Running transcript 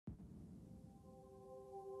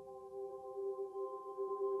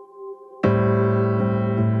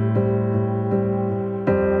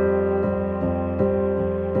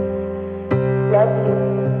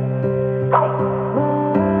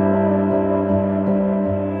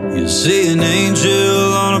See an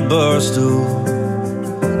angel on a barstool,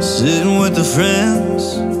 sitting with the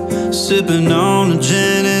friends, sipping on a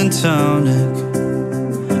gin and tonic,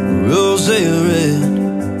 rosé red.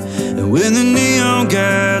 And when the neon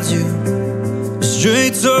guides you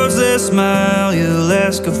straight towards that smile, you'll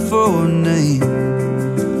ask her for a name.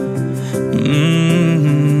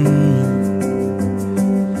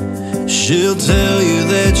 She'll tell you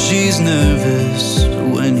that she's nervous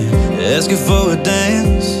when you ask her for a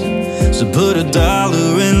dance. So put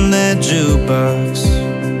 $1 in that jukebox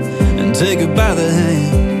and take her by the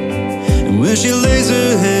hand. And when she lays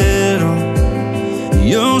her head on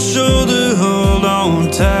your shoulder, hold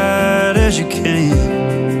on tight as you can.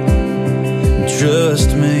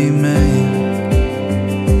 Trust me, man.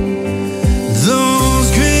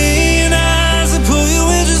 Those green eyes that pull you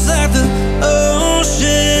in just like the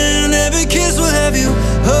ocean. Every kiss will have you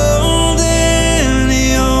holding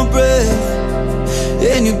your breath,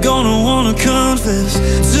 and you're gonna wanna confess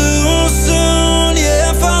too soon. Yeah,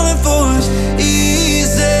 I'm falling for us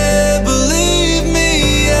easy. Believe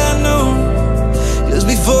me, I know. 'Cause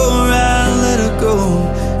before I let her go,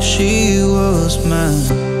 she was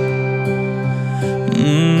mine.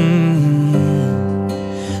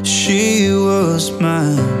 She was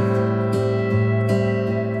mine.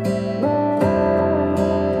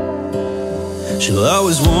 She'll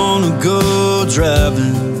always wanna go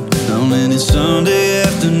driving on any Sunday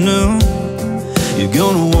afternoon. You're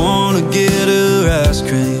gonna wanna get her ice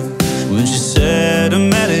cream when she's sad or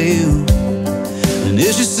mad at you. And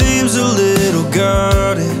if she seems a little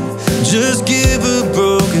guarded, just give her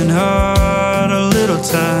broken heart a little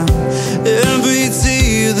time. Every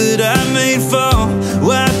tear that I made fall,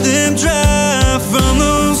 wipe them dry from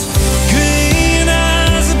those green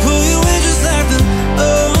eyes that pull you in just like the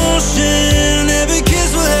ocean. Every kiss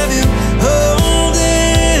will have you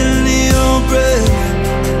holding your breath,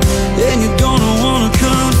 and you're gonna wanna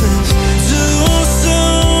confess too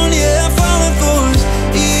soon. Yeah, I'm falling for us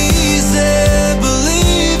easy.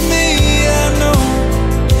 Believe me, I know.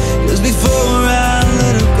 'Cause before I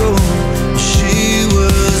let her go, she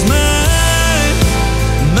was mine.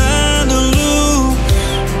 Mine to lose,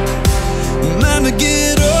 mine to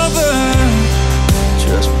get over.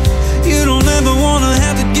 Trust me, you don't ever wanna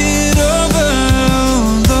have to get over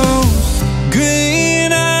those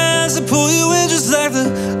green eyes that pull you in just like the